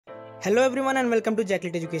Hello everyone and welcome to Zaki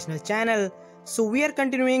Ahmed Educational channel. So we are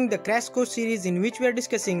continuing the crash course series in which we are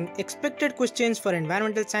discussing expected questions for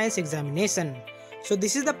environmental science examination. So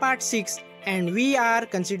this is the part 6 and we are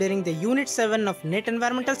considering the unit 7 of NET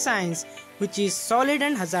environmental science, which is solid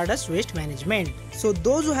and hazardous waste management. So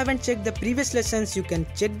those who haven't checked the previous lessons, you can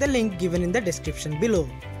check the link given in the description below.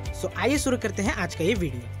 So आइए शुरू करते हैं आज का ये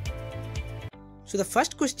video. So the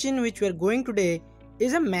first question which we are going today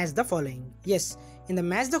is a match the following. Yes, in the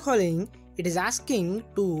match the following, it is asking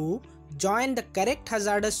to join the correct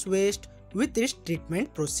hazardous waste with its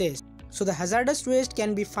treatment process. So the hazardous waste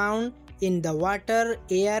can be found in the water,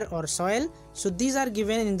 air or soil. So these are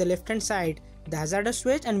given in the left hand side, the hazardous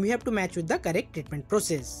waste, and we have to match with the correct treatment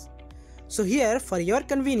process. So here for your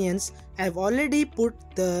convenience, I have already put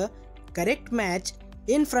the correct match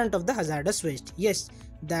in front of the hazardous waste. Yes,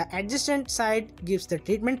 the adjacent side gives the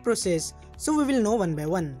treatment process, so we will know one by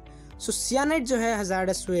one. So cyanide जो है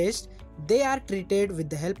hazardous waste, they are treated with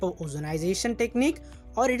the help of ozonization technique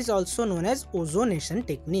or it is also known as ozonation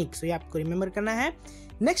technique. So ये आपको remember करना है.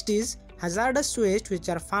 Next is hazardous waste which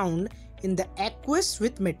are found in the aqueous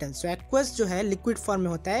with metal. So aqueous जो है liquid form में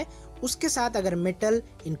होता है, उसके साथ अगर metal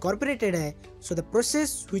incorporated है, so the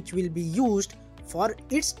process which will be used for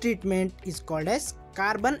its treatment is called as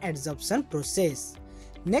carbon adsorption process.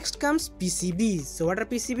 Next comes PCBs. So what are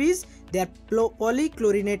PCBs? They are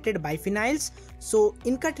polychlorinated biphenyls. So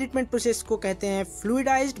इनका treatment process को कहते हैं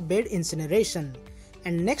fluidized bed incineration.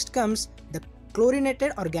 And next comes the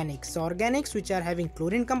chlorinated organics. So organics which are having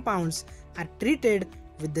chlorine compounds are treated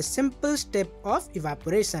with the simple step of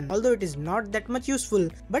evaporation. Although it is not that much useful,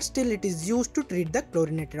 but still it is used to treat the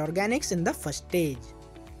chlorinated organics in the first stage.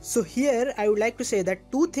 So here I would like to say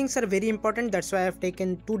that two things are very important. That's why I have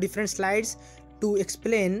taken two different slides to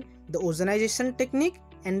explain the ozonization technique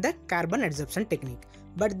and the carbon adsorption technique.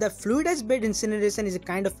 But the fluidized bed incineration is a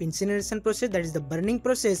kind of incineration process, that is the burning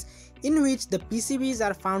process, in which the PCBs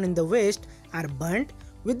are found in the waste are burnt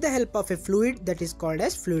with the help of a fluid that is called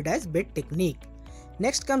as fluidized bed technique.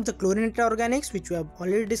 Next comes the chlorinated organics which we have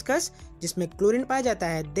already discussed, जिसमें chlorine पाया जाता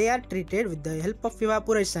है. They are treated with the help of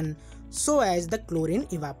evaporation so as the chlorine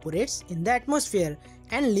evaporates in the atmosphere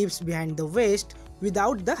and leaves behind the waste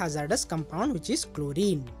without the hazardous compound which is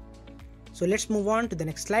chlorine. So let's move on to the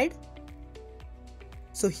next slide.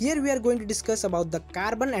 So here we are going to discuss about the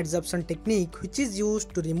carbon adsorption technique which is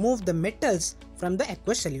used to remove the metals from the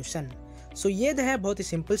aqueous solution. So ये है बहुत ही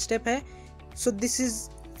simple step है. So this is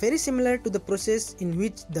very similar to the process in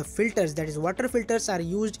which the filters, that is water filters, are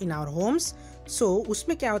used in our homes. So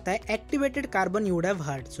उसमें क्या होता है, activated carbon you would have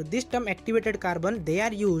heard. So this term activated carbon, they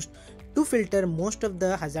are used to filter most of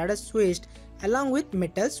the hazardous waste along with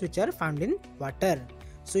metals which are found in water.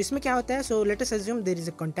 So इसमें क्या होता है, so let us assume there is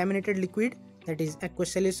a contaminated liquid, that is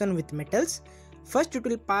aqueous solution with metals. First it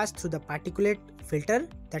will pass through the particulate filter,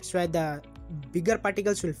 that's why the bigger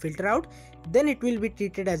particles will filter out. Then it will be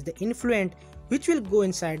treated as the influent which will go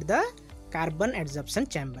inside the carbon adsorption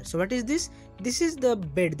chamber. So what is this? This is the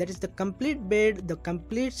bed, that is the complete bed. The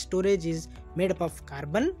complete storage is made up of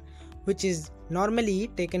carbon which is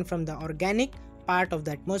normally taken from the organic part of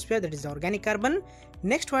the atmosphere, that is the organic carbon.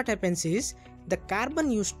 Next what happens is the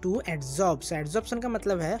carbon used to adsorb. So adsorption का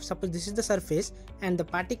मतलब है, suppose this is the surface and the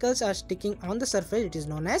particles are sticking on the surface, it is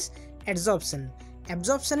known as adsorption.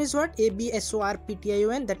 Absorption is what?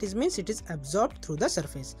 ABSORPTION, that is means it is absorbed through the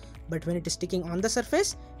surface. But when it is sticking on the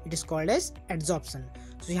surface, it is called as adsorption.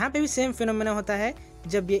 So यहाँ पे भी same phenomena होता है,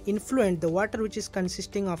 जब ये influent, the water which is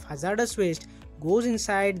consisting of hazardous waste goes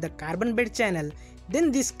inside the carbon bed channel,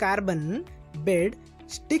 then this carbon bed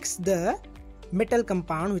sticks the metal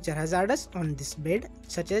compound which are hazardous on this bed,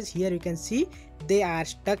 such as here you can see they are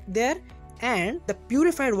stuck there, and the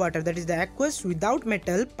purified water, that is the aqueous without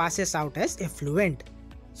metal, passes out as effluent.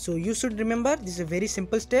 So you should remember this is a very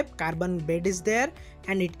simple step. Carbon bed is there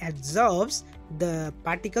and it absorbs the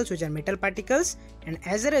particles which are metal particles, and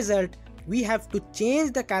as a result we have to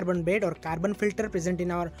change the carbon bed or carbon filter present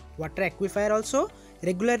in our water aquifer also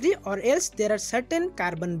regularly, or else there are certain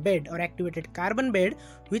carbon bed or activated carbon bed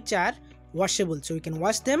which are washable, so we can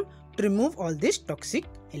wash them to remove all these toxic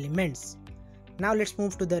elements. Now let's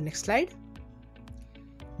move to the next slide.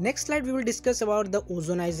 Next slide we will discuss about the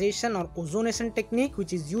ozonization or ozonation technique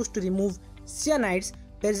which is used to remove cyanides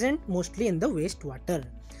present mostly in the wastewater.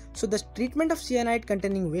 So the treatment of cyanide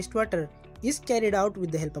containing wastewater is carried out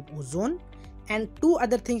with the help of ozone, and two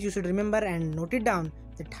other things you should remember and note it down,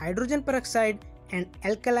 that hydrogen peroxide and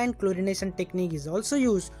alkaline chlorination technique is also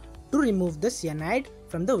used to remove the cyanide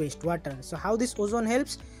from the wastewater. So how this ozone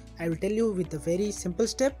helps, I will tell you with a very simple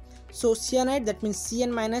step. So cyanide, that means Cn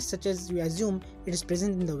minus, such as we assume it is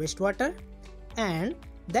present in the wastewater, and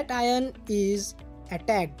that ion is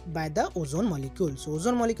attacked by the ozone molecule. So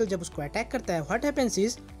ozone molecule जब उसको attack करता है, what happens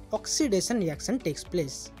is oxidation reaction takes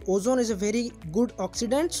place. Ozone is a very good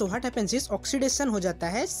oxidant, so what happens is oxidation हो जाता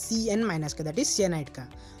है Cn minus का, that is cyanide का.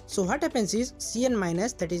 So what happens is Cn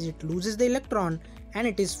minus, that is it loses the electron and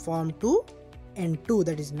it is formed to N2,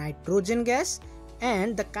 that is nitrogen gas,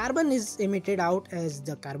 and the carbon is emitted out as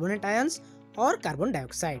the carbonate ions or carbon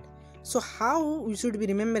dioxide. So how you should be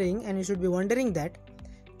remembering, and you should be wondering that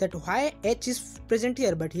why H is present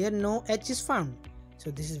here but here no H is found. So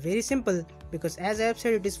this is very simple, because as I have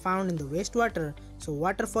said, it is found in the wastewater. So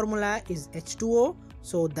water formula is H2O,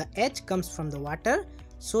 so the H comes from the water.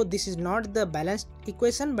 So this is not the balanced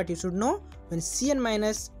equation, but you should know when Cn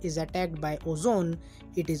minus is attacked by ozone,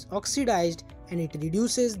 it is oxidized and it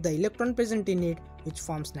reduces the electron present in it, which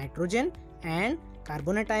forms nitrogen and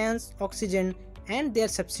carbonate ions, oxygen, and they are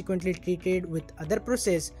subsequently treated with other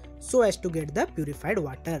process so as to get the purified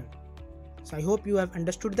water. So I hope you have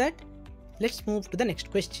understood that. Let's move to the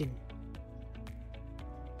next question.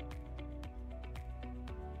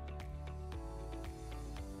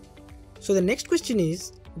 So the next question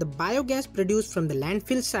is, the biogas produced from the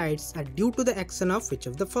landfill sites are due to the action of which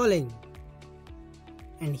of the following?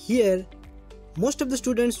 And here most of the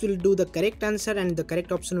students will do the correct answer, and the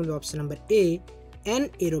correct option will be option number A,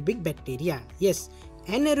 anaerobic bacteria. Yes,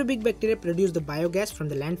 anaerobic bacteria produce the biogas from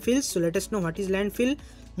the landfills. So let us know what is landfill.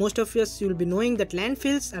 Most of us will be knowing that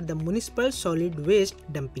landfills are the municipal solid waste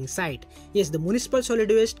dumping site. Yes, the municipal solid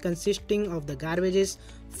waste consisting of the garbages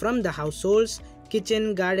from the households,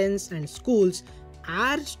 kitchen, gardens and schools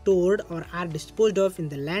are stored or are disposed of in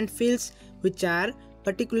the landfills, which are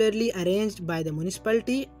particularly arranged by the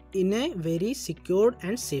municipality in a very secured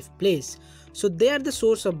and safe place. So they are the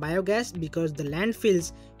source of biogas, because the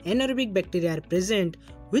landfills anaerobic bacteria are present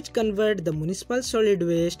which convert the municipal solid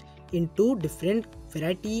waste into different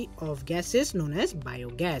variety of gases known as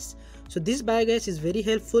biogas. So this biogas is very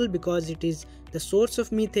helpful because it is the source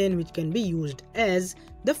of methane, which can be used as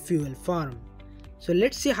the fuel form. So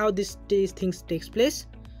let's see how these things takes place.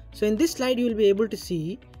 So in this slide you will be able to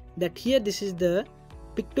see that here this is the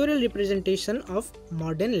pictorial representation of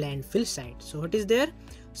modern landfill site. So what is there?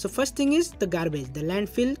 So first thing is the garbage, the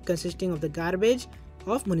landfill consisting of the garbage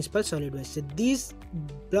of municipal solid waste. So these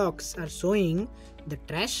blocks are showing the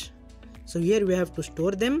trash. So here we have to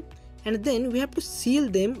store them, and then we have to seal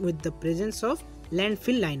them with the presence of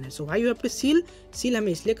landfill liner. So why you have to seal? Seal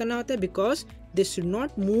हमें इसलिए करना होता है because they should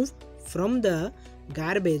not move from the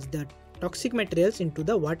garbage, the toxic materials, into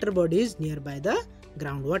the water bodies nearby the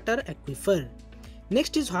groundwater aquifer.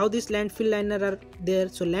 Next is how these landfill liners are there.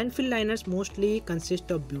 So landfill liners mostly consist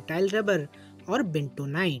of butyl rubber or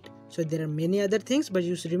bentonite. So there are many other things, but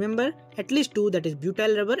you should remember at least two, that is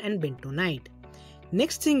butyl rubber and bentonite.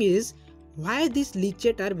 Next thing is why these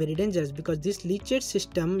leachate are very dangerous, because this leachate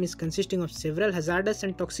system is consisting of several hazardous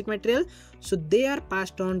and toxic material. So they are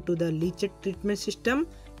passed on to the leachate treatment system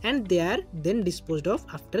and they are then disposed of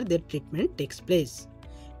after their treatment takes place.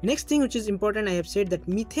 Next thing which is important, I have said that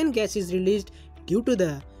methane gas is released due to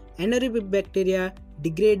the anaerobic bacteria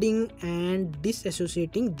degrading and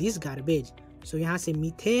disassociating this garbage. So यहाँ से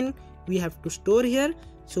methane we have to store here.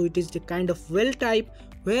 So it is the kind of well type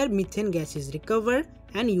where methane gas is recovered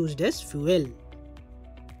and used as fuel.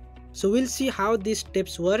 So we'll see how these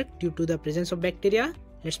steps work due to the presence of bacteria.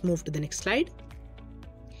 Let's move to the next slide.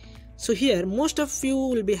 So here most of you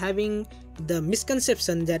will be having the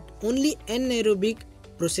misconception that only anaerobic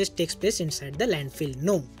process takes place inside the landfill.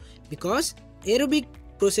 No, because aerobic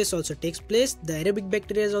process also takes place. The aerobic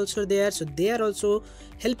bacteria is also there, so they are also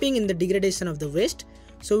helping in the degradation of the waste.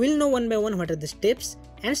 So we'll know one by one what are the steps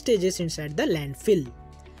and stages inside the landfill.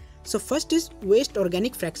 So first is waste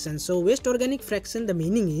organic fraction. So waste organic fraction, the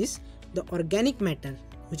meaning is the organic matter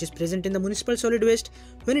which is present in the municipal solid waste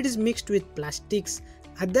when it is mixed with plastics,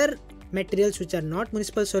 other materials which are not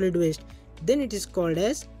municipal solid waste, then it is called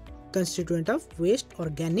as constituent of waste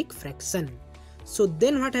organic fraction. So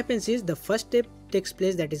then what happens is the first step takes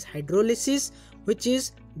place, that is hydrolysis, which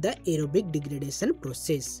is the aerobic degradation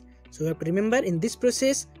process. So we have to remember in this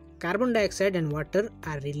process carbon dioxide and water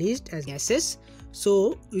are released as gases.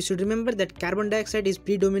 So you should remember that carbon dioxide is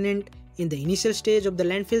predominant in the initial stage of the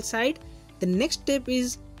landfill site. The next step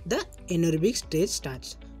is the anaerobic stage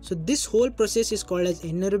starts. So this whole process is called as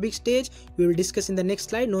anaerobic stage. We will discuss in the next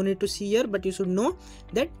slide, no need to see here, but you should know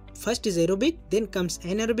that first is aerobic, then comes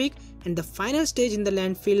anaerobic, and the final stage in the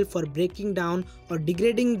landfill for breaking down or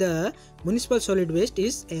degrading the municipal solid waste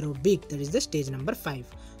is aerobic, that is the stage number 5.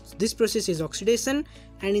 So this process is oxidation,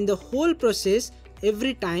 and in the whole process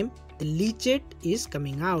every time the leachate is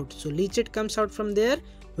coming out. So leachate comes out from there,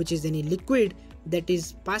 which is any liquid, that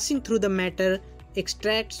is passing through the matter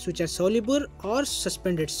extracts which are soluble or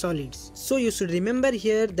suspended solids. So you should remember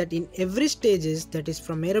here that in every stages, that is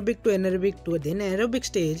from aerobic to anaerobic to the anaerobic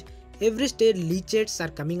stage, every stage leachates are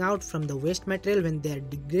coming out from the waste material when they are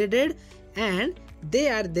degraded, and they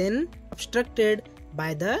are then obstructed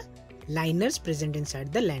by the liners present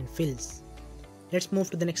inside the landfills. Let's move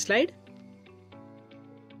to the next slide.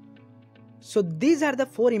 So these are the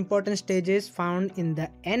 4 important stages found in the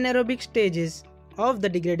anaerobic stages of the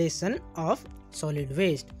degradation of solid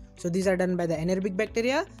waste. So these are done by the anaerobic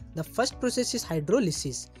bacteria. The first process is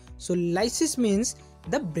hydrolysis. So lysis means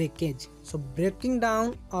the breakage. So breaking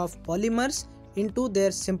down of polymers into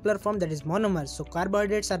their simpler form, that is monomers. So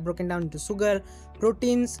carbohydrates are broken down into sugar,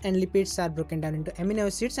 proteins and lipids are broken down into amino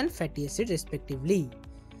acids and fatty acids respectively.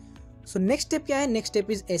 So next step क्या है? Next step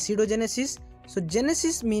is acidogenesis. So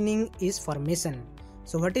genesis meaning is formation.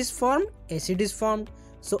 So what is formed? Acid is formed.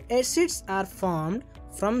 So acids are formed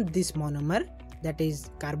from this monomer, that is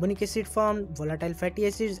carbonic acid formed, volatile fatty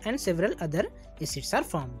acids and several other acids are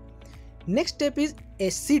formed. Next step is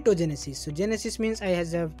acetogenesis. So genesis means, I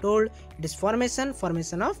have told, it is formation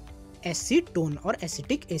of acetone or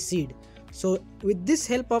acetic acid. So with this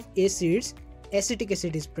help of acids, acetic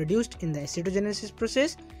acid is produced in the acetogenesis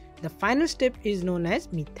process. The final step is known as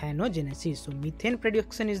methanogenesis. So methane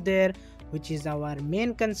production is there, which is our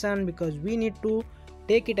main concern because we need to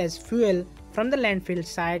take it as fuel from the landfill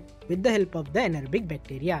site with the help of the anaerobic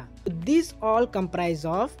bacteria. So these all comprise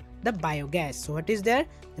of the biogas. So what is there?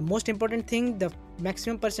 The most important thing, the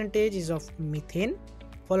maximum percentage is of methane,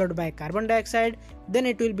 followed by carbon dioxide. Then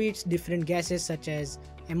it will be its different gases such as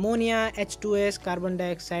ammonia, H2S, carbon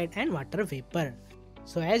dioxide and water vapor.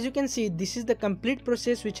 So as you can see, this is the complete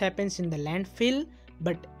process which happens in the landfill,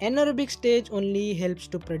 but anaerobic stage only helps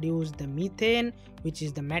to produce the methane, which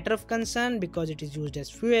is the matter of concern because it is used as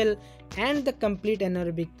fuel, and the complete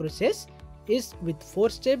anaerobic process is with 4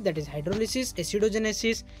 steps, that is hydrolysis,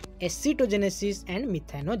 acidogenesis, acetogenesis and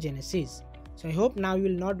methanogenesis. So I hope now you will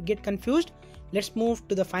not get confused. Let's move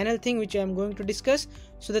to the final thing which I am going to discuss.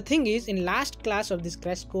 So the thing is, in last class of this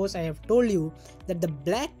crash course I have told you that the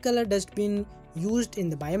black color dustbin used in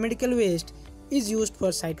the biomedical waste is used for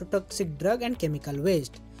cytotoxic drug and chemical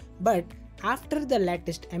waste. But after the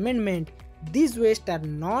latest amendment, these wastes are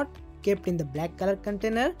not kept in the black color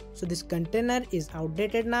container. So this container is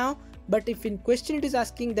outdated now. But if in question it is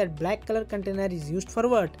asking that black color container is used for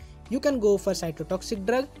what, you can go for cytotoxic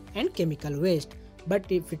drug and chemical waste. But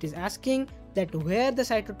if it is asking that where the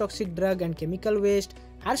cytotoxic drug and chemical waste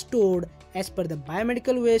are stored as per the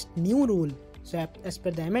biomedical waste new rule, so as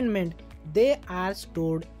per the amendment, they are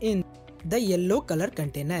stored in the yellow color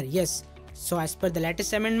container. Yes, so as per the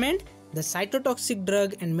latest amendment, the cytotoxic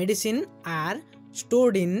drug and medicine are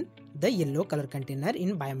stored in the yellow color container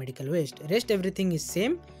in biomedical waste. Rest everything is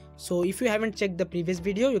same. So if you haven't checked the previous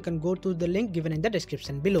video, you can go to the link given in the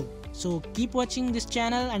description below. So keep watching this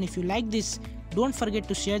channel, and if you like this, don't forget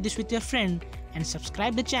to share this with your friend and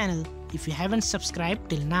subscribe the channel if you haven't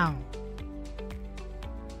subscribed till now.